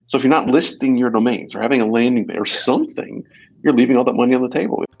So if you're not listing your domains or having a landing page or something, you're leaving all that money on the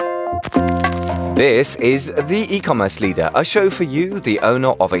table. This is The E-Commerce Leader, a show for you, the owner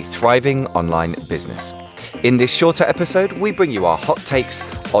of a thriving online business. In this shorter episode, we bring you our hot takes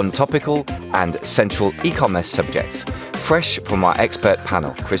on topical and central e-commerce subjects, fresh from our expert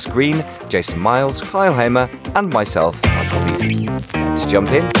panel, Chris Green, Jason Miles, Kyle Hamer, and myself, Michael Veazey. Let's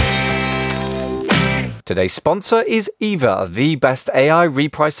jump in. Today's sponsor is Eva, the best AI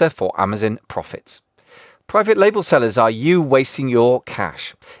repricer for Amazon profits. Private label sellers are you wasting your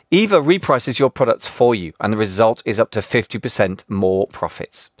cash. Eva reprices your products for you, and the result is up to 50% more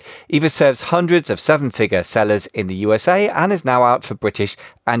profits. Eva serves hundreds of seven-figure sellers in the USA and is now out for British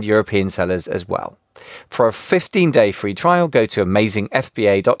and European sellers as well. For a 15-day free trial, go to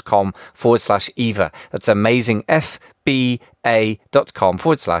amazingfba.com/Eva. That's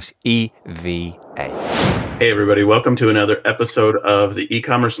amazingfba.com/EVA. Hey, everybody. Welcome to another episode of the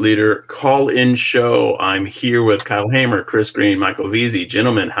E-Commerce Leader Call-In Show. I'm here with Kyle Hamer, Chris Green, Michael Veazey.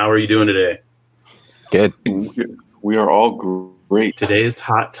 Gentlemen, how are you doing today? Good. We are all great. Today's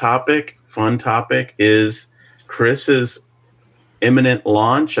hot topic, fun topic, is Chris's imminent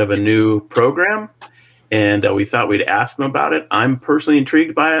launch of a new program. And we thought we'd ask him about it. I'm personally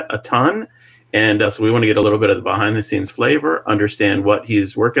intrigued by it a ton. And so we want to get a little bit of the behind-the-scenes flavor, understand what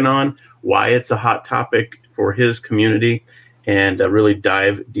he's working on, why it's a hot topic for his community, and really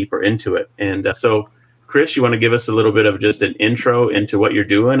dive deeper into it. And so, Chris, you want to give us a little bit of just an intro into what you're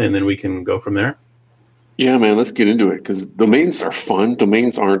doing, and then we can go from there? Yeah, man, let's get into it, because domains are fun.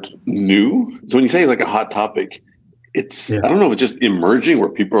 Domains aren't new. So when you say like a hot topic, I don't know if it's just emerging where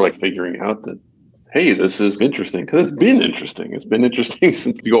people are like figuring out that, hey, this is interesting, because it's been interesting. It's been interesting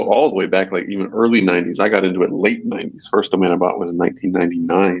since you go all the way back, like even early 90s. I got into it late 90s. First domain I bought was in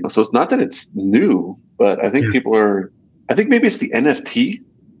 1999. So it's not that it's new, but I think I think maybe it's the NFT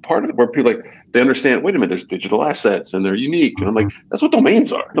part of it where people they understand, wait a minute, there's digital assets and they're unique. And I'm like, that's what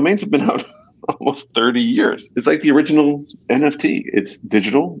domains are. Domains have been out almost 30 years. It's like the original NFT. It's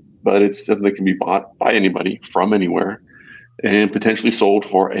digital, but it's something that can be bought by anybody from anywhere and potentially sold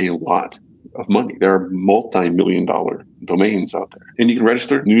for a lot of money. There are multi-million-dollar domains out there. And you can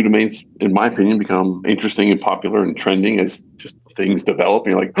register. New domains, in my opinion, become interesting and popular and trending as just things develop.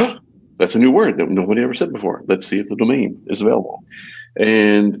 And you're like, oh, that's a new word that nobody ever said before. Let's see if the domain is available.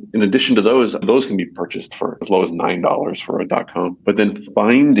 And in addition to those can be purchased for as low as $9 for a .com. But then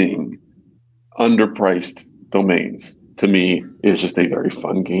finding underpriced domains, to me, is just a very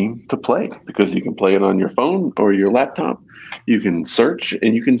fun game to play, because you can play it on your phone or your laptop. You can search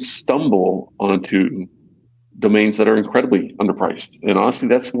and you can stumble onto domains that are incredibly underpriced. And honestly,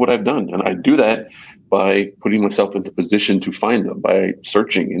 that's what I've done. And I do that by putting myself into position to find them, by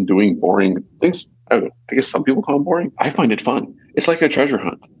searching and doing boring things. I guess some people call them boring. I find it fun. It's like a treasure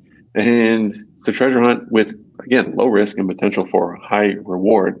hunt. And it's a treasure hunt with, again, low risk and potential for high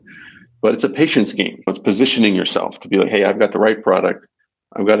reward. But it's a patience game. It's positioning yourself to be like, hey, I've got the right product.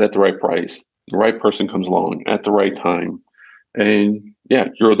 I've got it at the right price. The right person comes along at the right time. And yeah,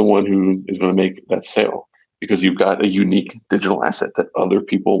 you're the one who is going to make that sale because you've got a unique digital asset that other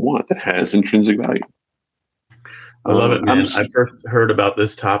people want that has intrinsic value. I love it, man. I first heard about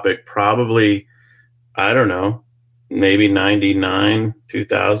this topic probably, I don't know, maybe 99,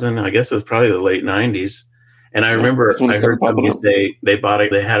 2000. I guess it was probably the late 90s. And I remember I heard somebody say they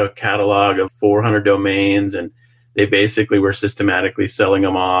had a catalog of 400 domains and they basically were systematically selling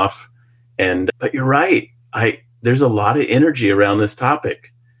them off. But you're right. There's a lot of energy around this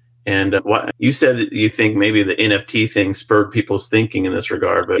topic. And what you said, that you think maybe the NFT thing spurred people's thinking in this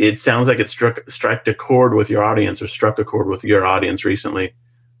regard, but it sounds like it struck a chord with your audience recently.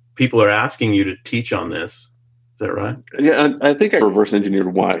 People are asking you to teach on this. Is that right? Yeah, I think I reverse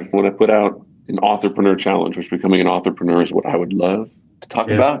engineered why. When I put out an authorpreneur challenge, which becoming an authorpreneur is what I would love to talk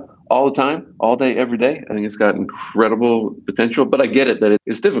about all the time, all day, every day. I think it's got incredible potential, but I get it that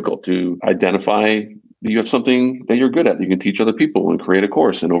it's difficult to identify that you have something that you're good at that you can teach other people and create a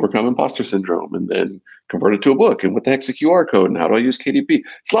course and overcome imposter syndrome and then convert it to a book. And what the heck's a QR code and how do I use KDP?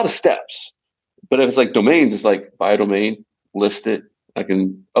 It's a lot of steps. But if it's like domains, it's like buy a domain, list it. I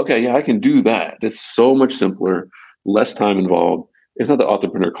can do that. It's so much simpler, less time involved. It's not that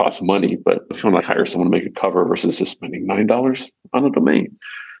authorpreneur costs money, but if you want to hire someone to make a cover versus just spending $9 on a domain,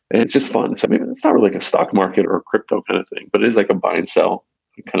 and it's just fun. So maybe it's not really like a stock market or a crypto kind of thing, but it is like a buy and sell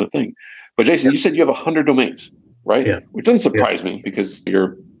kind of thing. But Jason, you said you have 100 domains, right? Yeah. Which doesn't surprise me because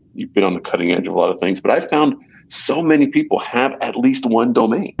you've been on the cutting edge of a lot of things. But I've found so many people have at least one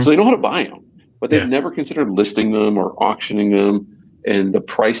domain, so they know how to buy them, but they've never considered listing them or auctioning them. And the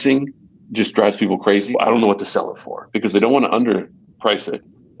pricing just drives people crazy. I don't know what to sell it for because they don't want to underprice it.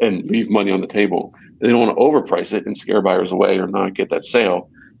 and leave money on the table. They don't want to overprice it and scare buyers away or not get that sale.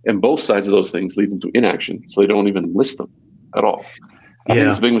 And both sides of those things lead them to inaction. So they don't even list them at all. I think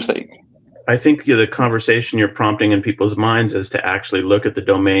it's a big mistake. I think the conversation you're prompting in people's minds is to actually look at the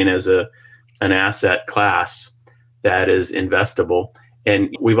domain as an asset class that is investable.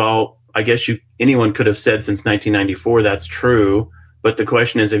 And we've all, I guess anyone could have said since 1994 that's true. But the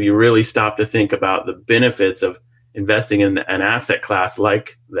question is, have you really stopped to think about the benefits of investing in an asset class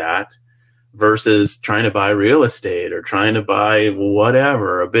like that versus trying to buy real estate or trying to buy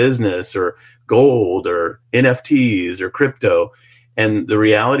whatever, a business or gold or NFTs or crypto? And the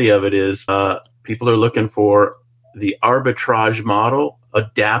reality of it is people are looking for the arbitrage model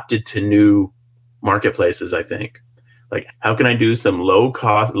adapted to new marketplaces, I think. Like, how can I do some low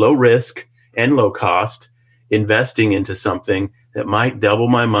risk and low cost investing into something that might double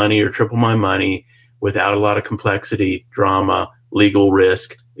my money or triple my money without a lot of complexity, drama, legal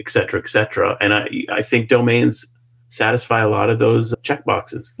risk, et cetera, et cetera. And I think domains satisfy a lot of those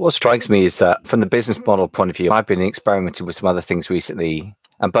checkboxes. What strikes me is that from the business model point of view, I've been experimenting with some other things recently,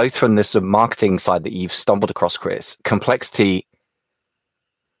 and both from the sort of marketing side that you've stumbled across, Chris, complexity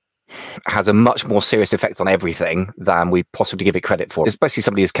has a much more serious effect on everything than we possibly give it credit for, especially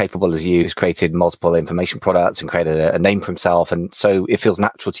somebody as capable as you who's created multiple information products and created a name for himself. And so it feels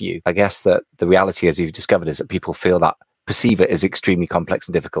natural to you. I guess that the reality, as you've discovered, is that people perceive it as extremely complex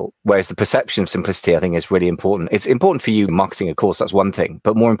and difficult. Whereas the perception of simplicity, I think, is really important. It's important for you marketing, of course, that's one thing.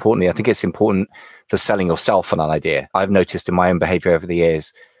 But more importantly, I think it's important for selling yourself on an idea. I've noticed in my own behavior over the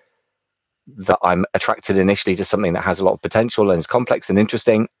years that I'm attracted initially to something that has a lot of potential and is complex and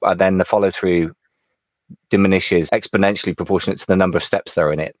interesting, but then the follow through diminishes exponentially proportionate to the number of steps that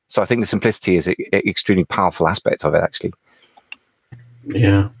are in it. So I think the simplicity is an extremely powerful aspect of it, actually.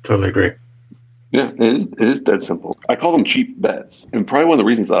 Yeah, totally agree. Yeah, it is dead simple. I call them cheap bets. And probably one of the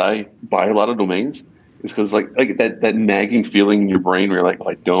reasons that I buy a lot of domains is because like that nagging feeling in your brain where you're like, well,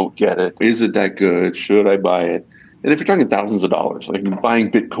 I don't get it. Is it that good? Should I buy it? And if you're talking thousands of dollars, like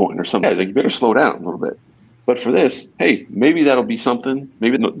buying Bitcoin or something, like you better slow down a little bit. But for this, hey, maybe that'll be something.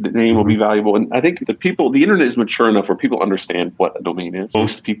 Maybe the name will be valuable. And I think the internet is mature enough where people understand what a domain is.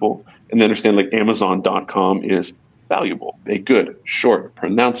 Most people, and they understand like Amazon.com is valuable, a good, short,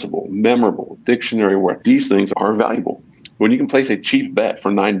 pronounceable, memorable dictionary word. These things are valuable. When you can place a cheap bet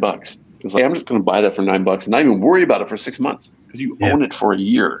for $9, it's like, I'm just going to buy that for $9 and not even worry about it for 6 months because you own it for a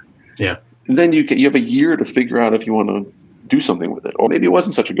year. Yeah. And then you have a year to figure out if you want to do something with it, or maybe it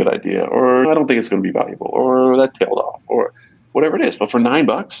wasn't such a good idea, or I don't think it's going to be valuable, or that tailed off, or whatever it is. But for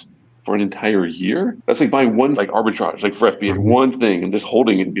 $9 for an entire year, that's like buying one like arbitrage, like for FBA, one thing and just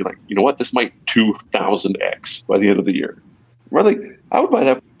holding it and be like, you know what, this might 2,000x by the end of the year. Really, I would buy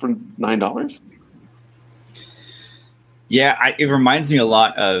that for $9. Yeah, it reminds me a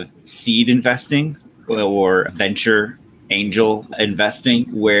lot of seed investing or venture angel investing,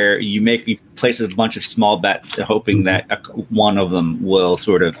 where you place a bunch of small bets hoping that one of them will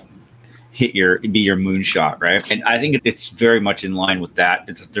sort of be your moonshot, right? And I think it's very much in line with that.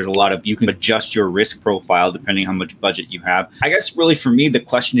 There's a lot of, you can adjust your risk profile depending how much budget you have. I guess really for me, the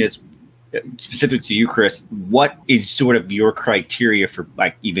question is specific to you, Chris, what is sort of your criteria for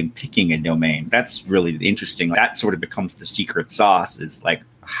like even picking a domain? That's really interesting. That sort of becomes the secret sauce, is like,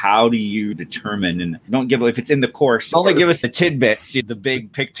 how do you determine, and don't give, if it's in the course, only give us the tidbits, the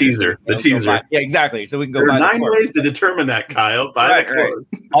big picture. The teaser. Yeah, exactly. So we can go there by are 9 ways to determine that, Kyle. By the course.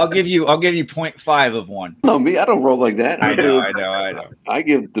 I'll give you 0.5 of one. No, me, I don't roll like that. I know. I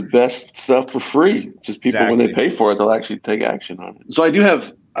give the best stuff for free. Just people, when they pay for it, they'll actually take action on it. So I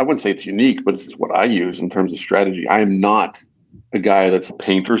wouldn't say it's unique, but it's what I use in terms of strategy. I am not a guy that's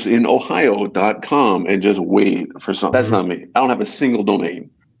paintersinohio.com and just wait for something. That's not me. I don't have a single domain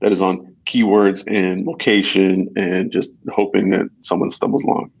that is on keywords and location and just hoping that someone stumbles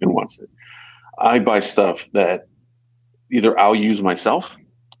along and wants it. I buy stuff that either I'll use myself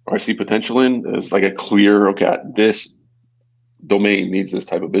or I see potential in. It's like a clear, okay, this domain needs this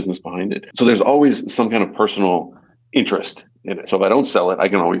type of business behind it. So there's always some kind of personal interest in it. So if I don't sell it, I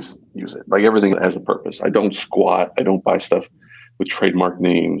can always use it. Like everything has a purpose. I don't squat. I don't buy stuff with trademark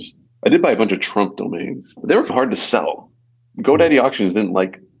names. I did buy a bunch of Trump domains. They were hard to sell. GoDaddy Auctions didn't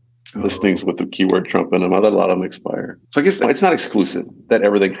like listings with the keyword Trump in them. I let a lot of them expire. So I guess it's not exclusive that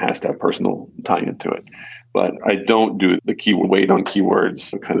everything has to have personal tie into it. But I don't do the keyword weight on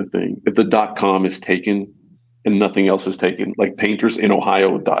keywords kind of thing. If the .com is taken and nothing else is taken, like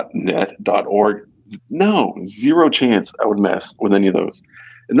paintersinohio.net.org, no, zero chance I would mess with any of those.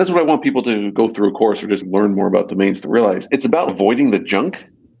 And that's what I want people to go through a course or just learn more about domains to realize. It's about avoiding the junk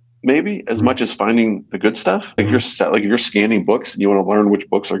maybe, as much as finding the good stuff. Like if you're scanning books and you want to learn which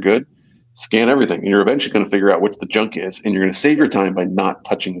books are good, scan everything, and you're eventually going to figure out which the junk is, and you're going to save your time by not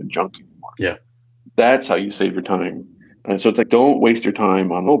touching the junk anymore. Yeah, that's how you save your time. And so it's like, don't waste your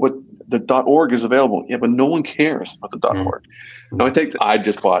time on, but the .org is available. Yeah, but no one cares about the .org. Now I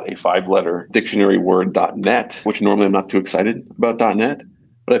just bought a 5-letter dictionary word .net, which normally I'm not too excited about .net,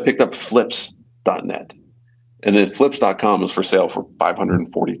 but I picked up flips.net. And then flips.com is for sale for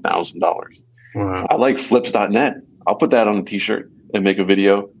 $540,000. Wow. I like flips.net. I'll put that on a t-shirt and make a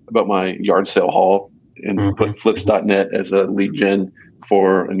video about my yard sale haul and put flips.net as a lead gen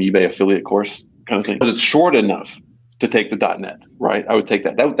for an eBay affiliate course kind of thing. But it's short enough to take the .net, right? I would take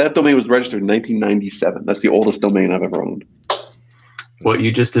that. That domain was registered in 1997. That's the oldest domain I've ever owned. What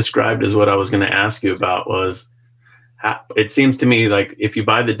you just described is what I was going to ask you about. Was it seems to me like if you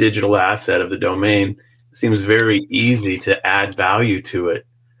buy the digital asset of the domain, it seems very easy to add value to it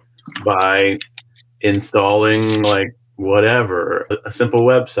by installing like whatever, a simple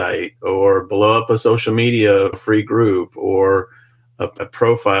website, or blow up a social media free group, or a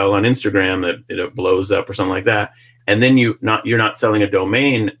profile on Instagram that it blows up or something like that. And then you're not selling a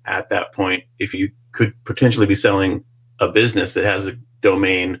domain at that point. If you could potentially be selling a business that has a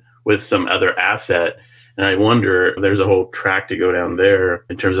domain with some other asset. And I wonder, there's a whole track to go down there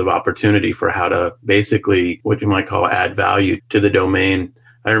in terms of opportunity for how to basically, what you might call, add value to the domain.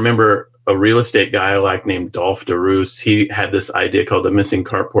 I remember a real estate guy I like named Dolph DeRoos. He had this idea called the missing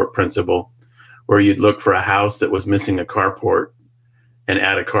carport principle, where you'd look for a house that was missing a carport and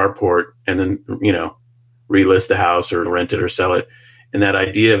add a carport, and then, relist the house or rent it or sell it. And that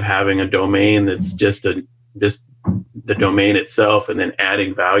idea of having a domain that's just the domain itself and then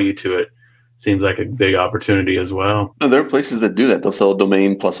adding value to it seems like a big opportunity as well. No, there are places that do that. They'll sell a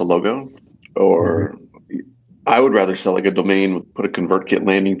domain plus a logo, or I would rather sell like a domain, put a ConvertKit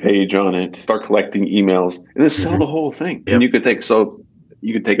landing page on it, start collecting emails, and then sell the whole thing. Yep. And you could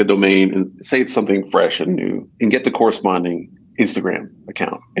take a domain and say it's something fresh and new, and get the corresponding Instagram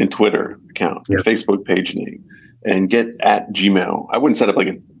account and Twitter account, and Facebook page name, and get at Gmail. I wouldn't set up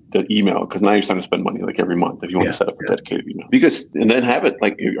like the email, because now you're starting to spend money like every month if you want to set up a dedicated email. And then have it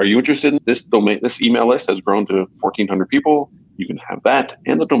like, are you interested in this domain? This email list has grown to 1,400 people. You can have that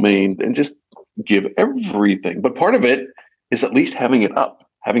and the domain, and just give everything. But part of it is at least having it up,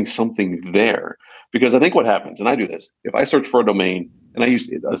 having something there. Because I think what happens, and I do this, if I search for a domain, and I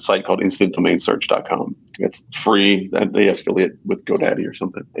use a site called instantdomainsearch.com. It's free. They affiliate with GoDaddy or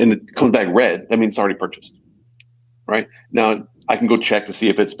something. And it comes back red. That means it's already purchased. Right? Now, I can go check to see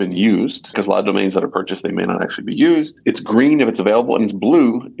if it's been used, because a lot of domains that are purchased, they may not actually be used. It's green if it's available, and it's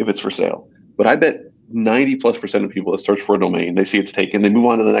blue if it's for sale. But I bet 90+% of people that search for a domain, they see it's taken, they move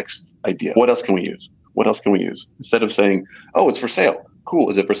on to the next idea. What else can we use? What else can we use? Instead of saying, oh, it's for sale. Cool.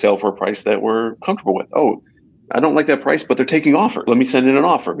 Is it for sale for a price that we're comfortable with? Oh, I don't like that price, but they're taking offer. Let me send in an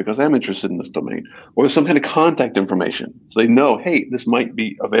offer because I'm interested in this domain. Or some kind of contact information, so they know, hey, this might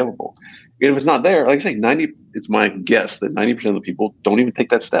be available. And if it's not there, like I say, it's my guess that 90% of the people don't even take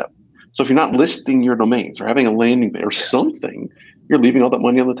that step. So if you're not listing your domains or having a landing page or something, you're leaving all that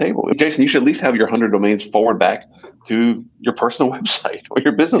money on the table. Jason, you should at least have your 100 domains forward back to your personal website or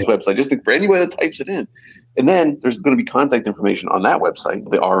your business website, just for anybody that types it in. And then there's going to be contact information on that website.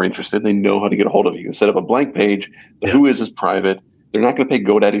 They are interested. They know how to get a hold of you. Instead of a blank page, the who is private. They're not going to pay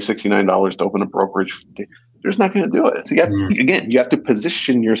GoDaddy $69 to open a brokerage. They're just not going to do it. So you have to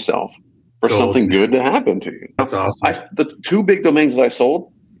position yourself for something good to happen to you. That's awesome. The 2 big domains that I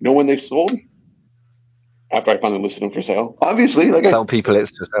sold, you know when they sold? After I finally listed them for sale. Obviously, like tell people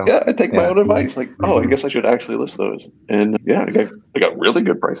it's for sale. Yeah, I take my own advice. Like, I guess I should actually list those. And I got really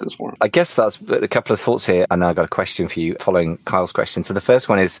good prices for them. I guess that's a couple of thoughts here. And then I got a question for you following Kyle's question. So the first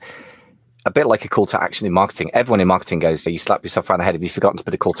one is a bit like a call to action in marketing. Everyone in marketing goes, you slap yourself around the head if you've forgotten to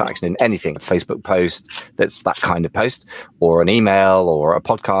put a call to action in anything, a Facebook post that's that kind of post, or an email or a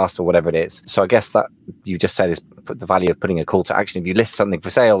podcast or whatever it is. So I guess that you just said is put the value of putting a call to action. If you list something for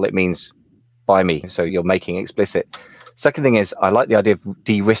sale, it means buy me. So you're making it explicit. Second thing is, I like the idea of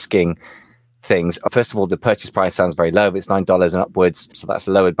de-risking things. First of all, the purchase price sounds very low. It's $9 and upwards. So that's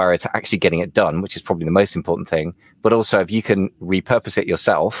a lowered barrier to actually getting it done, which is probably the most important thing. But also, if you can repurpose it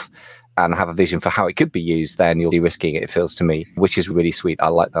yourself and have a vision for how it could be used, then you're de-risking it, it feels to me, which is really sweet. I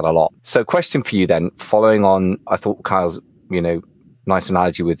like that a lot. So question for you then, following on, I thought Kyle's, nice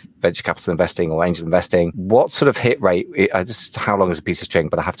analogy with venture capital investing or angel investing. What sort of hit rate, this is how long is a piece of string,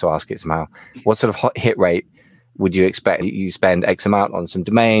 but I have to ask it somehow. What sort of hit rate would you expect? You spend X amount on some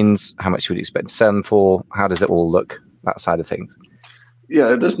domains. How much would you expect to sell them for? How does it all look, that side of things?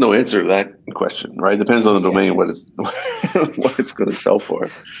 Yeah, there's no answer to that question, right? It depends on the domain, what it's going to sell for.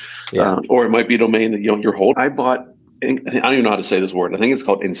 Or it might be a domain that you're holding. I bought. I don't even know how to say this word. I think it's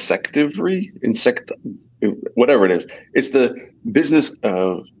called insectivory, whatever it is. It's the business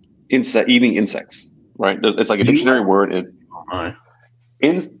of eating insects, right? It's like a dictionary word.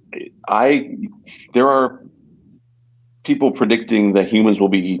 There are people predicting that humans will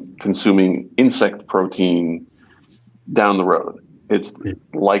be consuming insect protein down the road. It's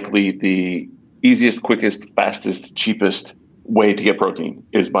likely the easiest, quickest, fastest, cheapest way to get protein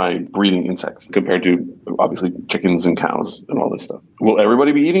is by breeding insects compared to obviously chickens and cows and all this stuff. Will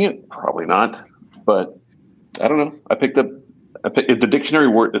everybody be eating it? Probably not. But I don't know. I picked the dictionary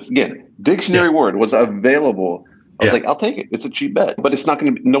word. Dictionary word was available. I was like, I'll take it. It's a cheap bet, but it's not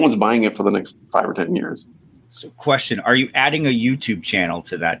going to be, no one's buying it for the next 5 or 10 years. So question, are you adding a YouTube channel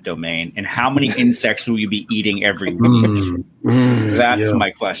to that domain? And how many insects will you be eating every week? That's my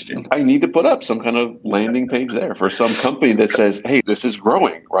question. I need to put up some kind of landing page there for some company that says, hey, this is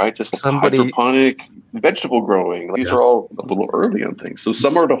growing, right? Just hydroponic vegetable growing. These are all a little early on things. So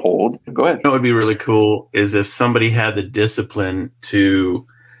some are to hold. Go ahead. What would be really cool is if somebody had the discipline to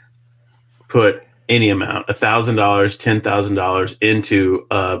put any amount, $1,000, $10,000 into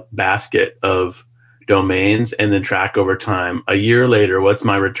a basket of domains and then track over time. A year later, what's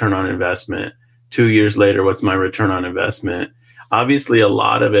my return on investment? 2 years later, what's my return on investment? Obviously, a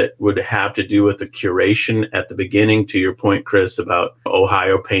lot of it would have to do with the curation at the beginning, to your point, Chris, about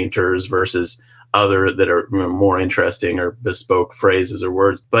Ohio painters versus other that are more interesting or bespoke phrases or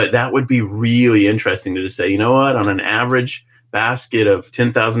words. But that would be really interesting to just say, you know what, on an average basket of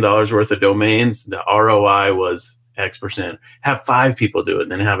 $10,000 worth of domains, the ROI was X%. Have 5 people do it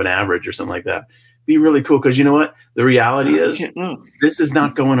and then have an average or something like that. Be really cool, because you know what? The reality is this is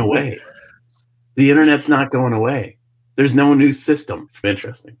not going away. The internet's not going away. There's no new system. It's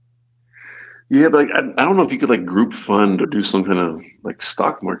interesting. Yeah, but I don't know if you could group fund or do some kind of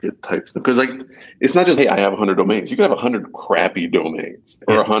stock market type thing. Because it's not just, hey, I have 100 domains. You could have 100 crappy domains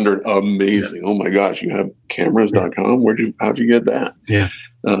or 100 amazing. Oh my gosh, you have cameras.com. How'd you get that? Yeah.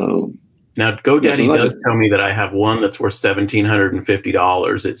 Now, GoDaddy does tell me that I have one that's worth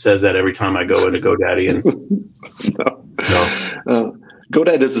 $1,750. It says that every time I go into GoDaddy.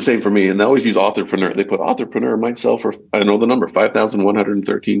 GoDaddy does the same for me, and they always use Authorpreneur. They put Authorpreneur might sell for, I know the number,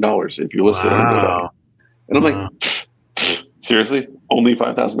 $5,113 if you list it on GoDaddy. And I'm like, seriously? Only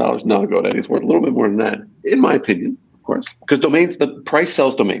 $5,000? No, GoDaddy's worth a little bit more than that, in my opinion, of course. Because domains, the price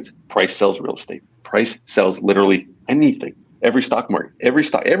sells domains. Price sells real estate. Price sells literally anything. Every stock market,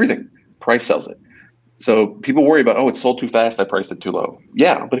 everything. Price sells it. So people worry about, it's sold too fast, I priced it too low.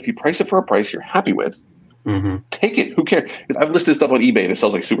 Yeah, but if you price it for a price you're happy with, take it. Who cares? I've listed stuff on eBay and it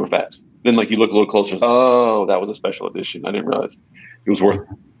sells super fast. Then you look a little closer. Oh, that was a special edition. I didn't realize it was worth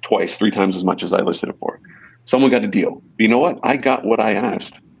 3 times as much as I listed it for. Someone got a deal. But you know what? I got what I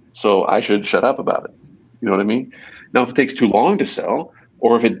asked. So I should shut up about it. You know what I mean? Now, if it takes too long to sell,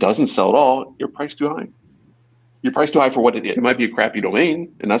 or if it doesn't sell at all, you're priced too high. You're priced too high for what it is. It might be a crappy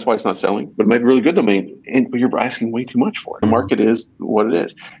domain, and that's why it's not selling, but it might be a really good domain, but you're asking way too much for it. The market is what it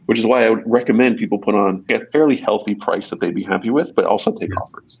is, which is why I would recommend people put on a fairly healthy price that they'd be happy with, but also take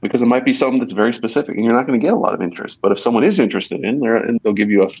offers, because it might be something that's very specific, and you're not going to get a lot of interest. But if someone is interested in there and they'll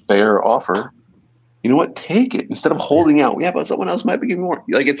give you a fair offer, you know what? Take it instead of holding out. Yeah, but someone else might be giving more.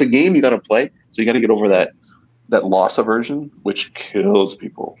 It's a game you got to play, so you got to get over that loss aversion, which kills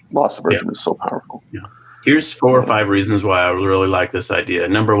people. Loss aversion is so powerful. Yeah. Here's 4 or 5 reasons why I really like this idea.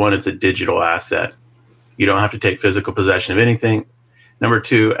 Number 1, it's a digital asset. You don't have to take physical possession of anything. Number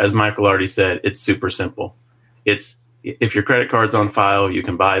 2, as Michael already said, it's super simple. It's if your credit card's on file, you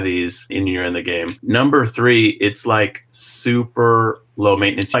can buy these and you're in the game. Number 3, it's super low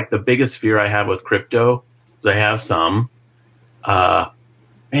maintenance. The biggest fear I have with crypto is I have some.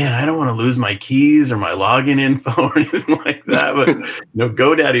 Man, I don't want to lose my keys or my login info or anything like that. But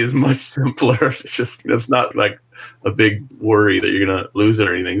GoDaddy is much simpler. It's not a big worry that you're going to lose it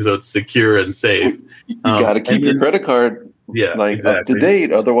or anything. So it's secure and safe. You got to keep your credit card up to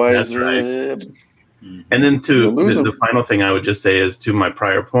date. Otherwise, that's right. And then the final thing I would just say is, to my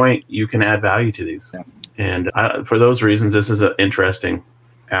prior point, you can add value to these. Yeah. And for those reasons, this is an interesting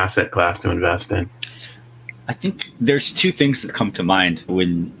asset class to invest in. I think there's 2 things that come to mind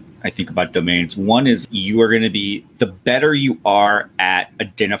when I think about domains. One is you are going to be, the better you are at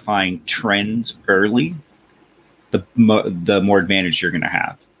identifying trends early, the more advantage you're going to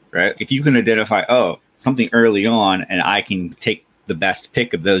have, right? If you can identify, something early on, and I can take the best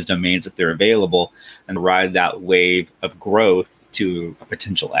pick of those domains if they're available and ride that wave of growth to a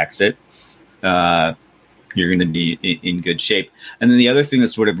potential exit, you're going to be in good shape. And then the other thing that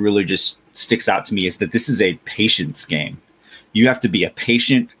sort of really just sticks out to me is that this is a patience game. You have to be a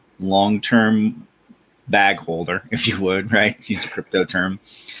patient long-term bag holder, if you would, right? Use a crypto term.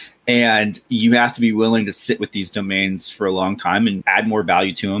 And you have to be willing to sit with these domains for a long time and add more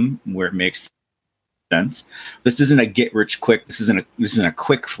value to them where it makes sense. This isn't a get rich quick. This isn't a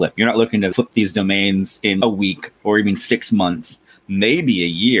quick flip. You're not looking to flip these domains in a week or even 6 months, maybe a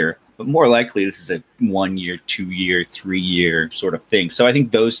year, but more likely this is a 1 year, 2 year, 3 year sort of thing. So I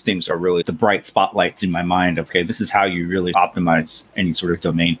think those things are really the bright spotlights in my mind. Okay, this is how you really optimize any sort of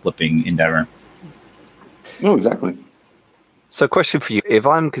domain flipping endeavor. No, exactly. So question for you, if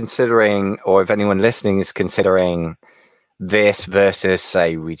I'm considering, or if anyone listening is considering this versus,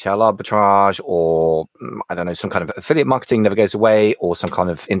 say, retail arbitrage, or I don't know, some kind of affiliate marketing never goes away, or some kind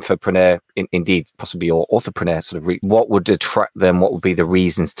of infopreneur, indeed, possibly your authorpreneur sort of, what would attract them? What would be the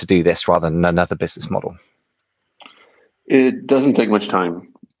reasons to do this rather than another business model? It doesn't take much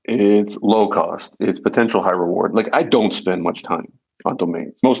time. It's low cost. It's potential high reward. Like, I don't spend much time on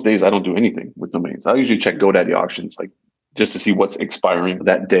domains. Most days I don't do anything with domains. I usually check GoDaddy auctions, like just to see what's expiring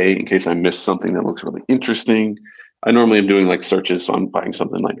that day in case I missed something that looks really interesting. I normally am doing like searches, so I'm buying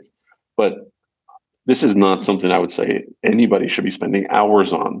something like, but this is not something I would say anybody should be spending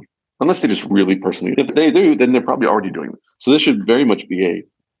hours on, unless they just really personally. If they do, then they're probably already doing this. So this should very much be a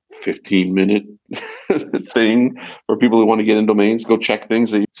 15-minute thing for people who want to get in domains. Go check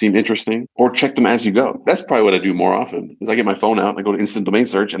things that seem interesting, or check them as you go. That's probably what I do more often. Is I get my phone out and I go to instant domain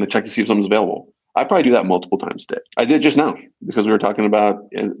search and I check to see if something's available. I probably do that multiple times a day. I did just now because we were talking about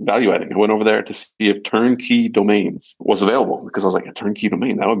value adding. I went over there to see if Turnkey Domains was available because I was like, a turnkey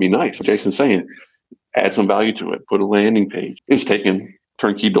domain, that would be nice. Jason's saying, add some value to it, put a landing page. It's taken.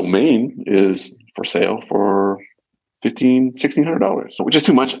 Turnkey Domain is for sale for $1,500, $1,600, which is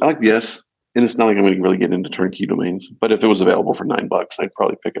too much. I like the S, and it's not like I'm going to really get into turnkey domains. But if it was available for $9, I'd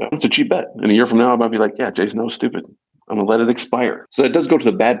probably pick it up. It's a cheap bet. And a year from now, I might be like, yeah, Jason, that was stupid. I'm going to let it expire. So it does go to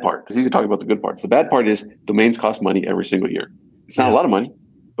the bad part, because he's talking about the good parts. The bad part is domains cost money every single year. It's not a lot of money,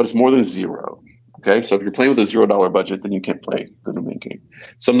 but it's more than zero. Okay, so if you're playing with a $0 budget, then you can't play the domain game.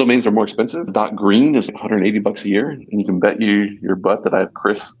 Some domains are more expensive. .green is $180 a year, and you can bet your butt that I have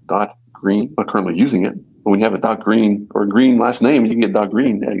Chris.green. I'm not currently using it, but when you have a .green or a green last name, you can get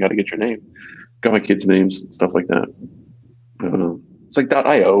 .green. Yeah, you got to get your name. Got my kids' names, stuff like that. I don't know. It's like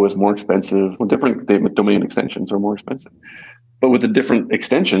 .io is more expensive. Well, different domain extensions are more expensive. But with the different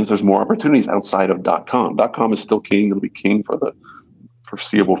extensions, there's more opportunities outside of .com. .com is still king. It'll be king for the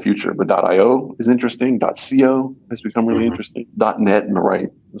foreseeable future. But .io is interesting. .co has become really interesting. .net in the right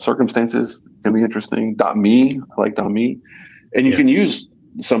circumstances can be interesting. .me, I like .me. And you can use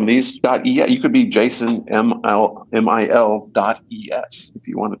some of these. You could be Jason MIL.es if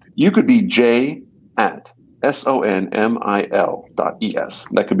you wanted to. You could be J at SONMIL.es.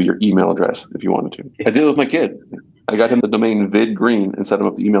 That could be your email address if you wanted to. I did it with my kid. I got him the domain vidgreen and set him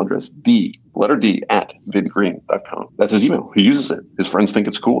up the email address letter D at vidgreen.com. That's his email. He uses it. His friends think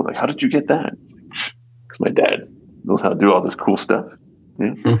it's cool. Like, how did you get that? Because my dad knows how to do all this cool stuff.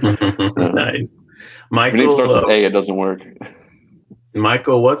 Yeah. Nice. Michael, your name starts with A, it doesn't work.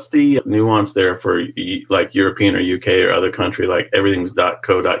 Michael, what's the nuance there for like European or UK or other country? Like everything's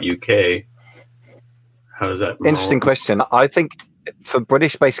 .co.uk. How does that? Interesting question. I think for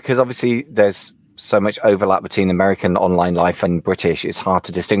British based, because obviously there's so much overlap between American online life and British, it's hard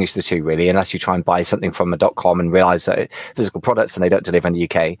to distinguish the two really, unless you try and buy something from a .com and realize that physical products and they don't deliver in the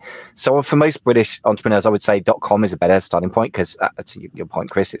UK. So for most British entrepreneurs, I would say .com is a better starting point because, to your point,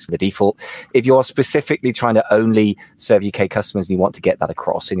 Chris, it's the default. If you're specifically trying to only serve UK customers and you want to get that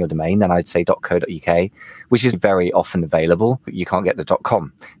across in your domain, then I'd say .co.uk, which is very often available, but you can't get the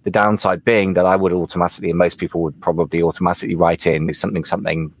 .com. The downside being that I would automatically, and most people would probably automatically write in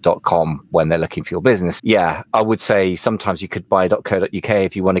something.com when they're looking for your business. Yeah, I would say sometimes you could buy .co.uk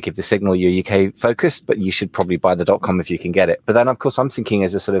if you want to give the signal you're UK focused, but you should probably buy the .com if you can get it. But then, of course, I'm thinking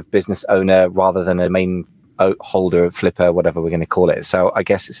as a sort of business owner rather than a main holder, flipper, whatever we're going to call it. So I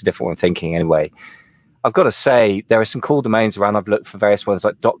guess it's a different way of thinking anyway. I've got to say, there are some cool domains around. I've looked for various ones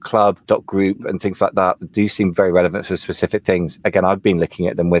like .club, .group, and things like that do seem very relevant for specific things. Again, I've been looking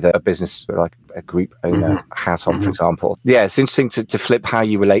at them with a business, like a group owner hat on, for example. Yeah, it's interesting to flip how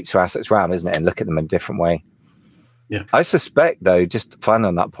you relate to assets around, isn't it? And look at them in a different way. Yeah. I suspect, though, just finally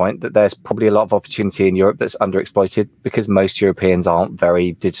on that point, that there's probably a lot of opportunity in Europe that's underexploited because most Europeans aren't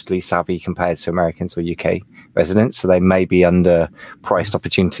very digitally savvy compared to Americans or UK residents. So they may be underpriced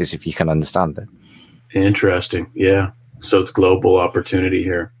opportunities if you can understand them. Interesting. Yeah. So it's global opportunity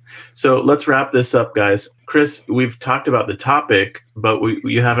here. So let's wrap this up, guys. Chris, we've talked about the topic, but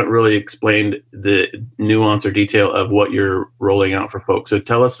you haven't really explained the nuance or detail of what you're rolling out for folks. So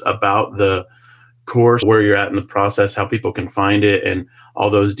tell us about the course, where you're at in the process, how people can find it, and all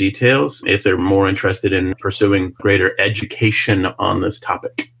those details if they're more interested in pursuing greater education on this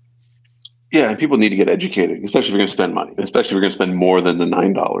topic. Yeah, and people need to get educated, especially if you're going to spend money, especially if you're going to spend more than the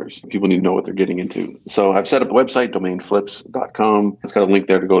 $9. People need to know what they're getting into. So I've set up a website, domainflips.com. It's got a link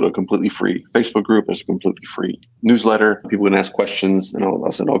there to go to a completely free Facebook group. There's a completely free newsletter. People can ask questions, and I'll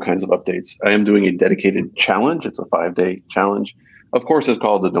send all kinds of updates. I am doing a dedicated challenge. It's a 5-day challenge. Of course, it's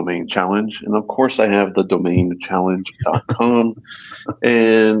called the Domain Challenge. And of course, I have the domainchallenge.com.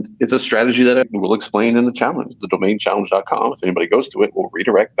 And it's a strategy that I will explain in the challenge, the domainchallenge.com. If anybody goes to it, we'll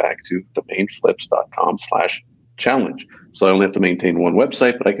redirect back to domainflips.com/challenge. So I only have to maintain one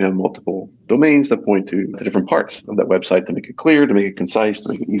website, but I can have multiple domains that point to the different parts of that website to make it clear, to make it concise, to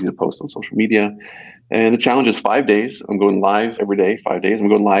make it easy to post on social media. And the challenge is 5 days. I'm going live every day, 5 days. I'm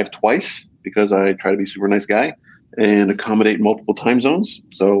going live twice because I try to be a super nice guy and accommodate multiple time zones.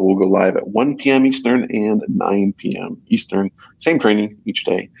 So we'll go live at 1 p.m. Eastern and 9 p.m. Eastern. Same training each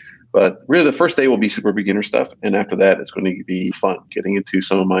day. But really the first day will be super beginner stuff. And after that, it's going to be fun getting into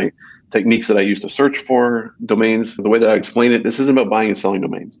some of my techniques that I use to search for domains. The way that I explain it, this isn't about buying and selling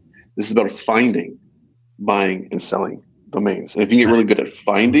domains. This is about finding, buying, and selling domains. And if you get really good at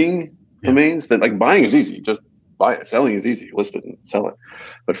finding domains, then like buying is easy. Just buy it. Selling is easy. List it and sell it.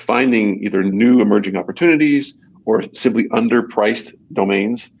 But finding either new emerging opportunities or simply underpriced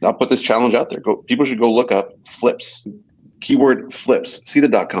domains. I'll put this challenge out there. People should go look up flips, keyword flips, see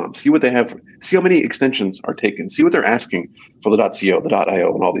the .com, see what they have, see how many extensions are taken, see what they're asking for the .co, the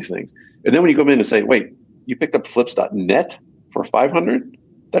 .io, and all these things. And then when you go in and say, wait, you picked up flips.net for 500?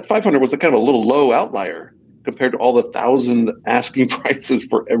 That 500 was a kind of a little low outlier compared to all the 1,000 asking prices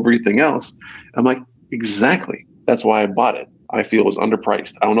for everything else. I'm like, exactly. That's why I bought it. I feel it was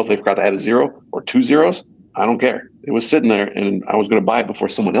underpriced. I don't know if they forgot to add a 0 or 2 zeros. I don't care. It was sitting there, and I was going to buy it before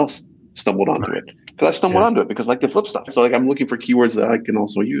someone else stumbled onto it. Because I stumbled onto it because I like the flip stuff. So like I'm looking for keywords that I can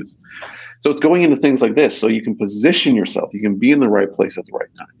also use. So it's going into things like this. So you can position yourself. You can be in the right place at the right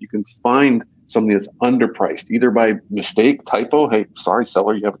time. You can find something that's underpriced, either by mistake, typo. Hey, sorry,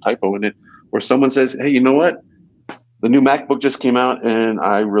 seller, you have a typo in it. Or someone says, hey, you know what? The new MacBook just came out, and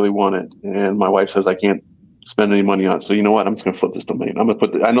I really want it. And my wife says I can't spend any money on it. So you know what? I'm just going to flip this domain. I'm going to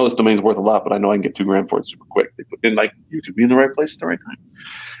put I know this domain's worth a lot, but I know I can get $2,000 for it super quick. They put in like you to be in the right place at the right time.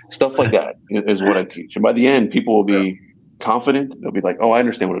 Stuff like that is what I teach. And by the end, people will be confident. They'll be like, oh, I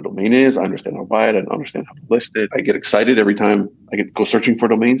understand what a domain is. I understand how to buy it. I understand how to list it. I get excited every time I get go searching for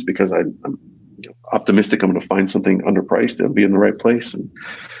domains because I'm optimistic I'm going to find something underpriced and be in the right place. And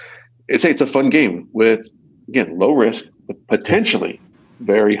it's a fun game with, again, low risk, but potentially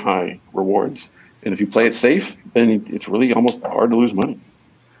very high rewards. And if you play it safe, then it's really almost hard to lose money.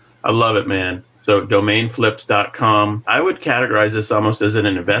 I love it, man. So domainflips.com. I would categorize this almost as an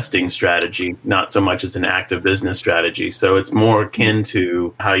investing strategy, not so much as an active business strategy. So it's more akin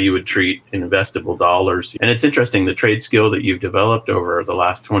to how you would treat investable dollars. And it's interesting, the trade skill that you've developed over the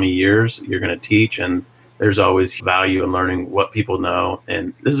last 20 years, you're going to teach, and there's always value in learning what people know.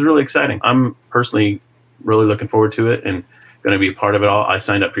 And this is really exciting. I'm personally really looking forward to it and going to be a part of it all. I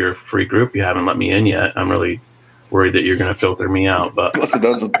signed up for your free group. You haven't let me in yet. I'm really worried that you're going to filter me out. But must have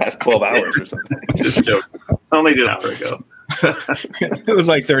done it the past 12 hours or something. Just joking. I only did an hour ago. It was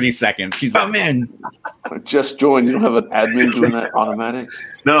like 30 seconds. He's like, oh, man. I just joined. You don't have an admin doing that automatic?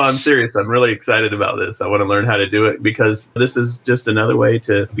 No, I'm serious. I'm really excited about this. I want to learn how to do it because this is just another way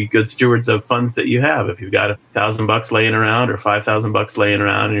to be good stewards of funds that you have. If you've got $1,000 laying around or $5,000 laying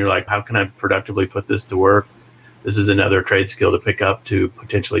around and you're like, how can I productively put this to work? This is another trade skill to pick up to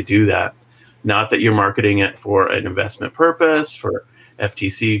potentially do that. Not that you're marketing it for an investment purpose, for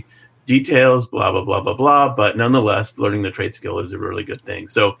FTC details, blah, blah, blah, blah, blah. But nonetheless, learning the trade skill is a really good thing.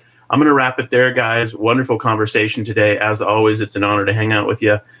 So I'm going to wrap it there, guys. Wonderful conversation today. As always, it's an honor to hang out with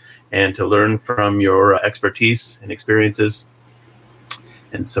you and to learn from your expertise and experiences.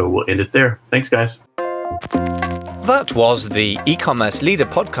 And so we'll end it there. Thanks, guys. That was the E-commerce Leader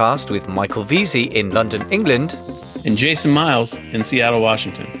podcast with Michael Veazey in London, England, and Jason Miles in Seattle,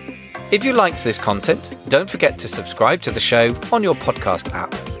 Washington. If you liked this content, don't forget to subscribe to the show on your podcast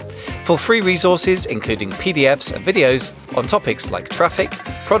app. For free resources, including PDFs and videos on topics like traffic,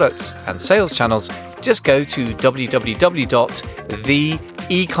 products, and sales channels, just go to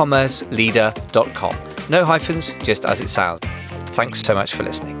www.theecommerceleader.com. No hyphens, just as it sounds. Thanks so much for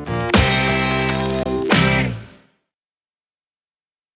listening.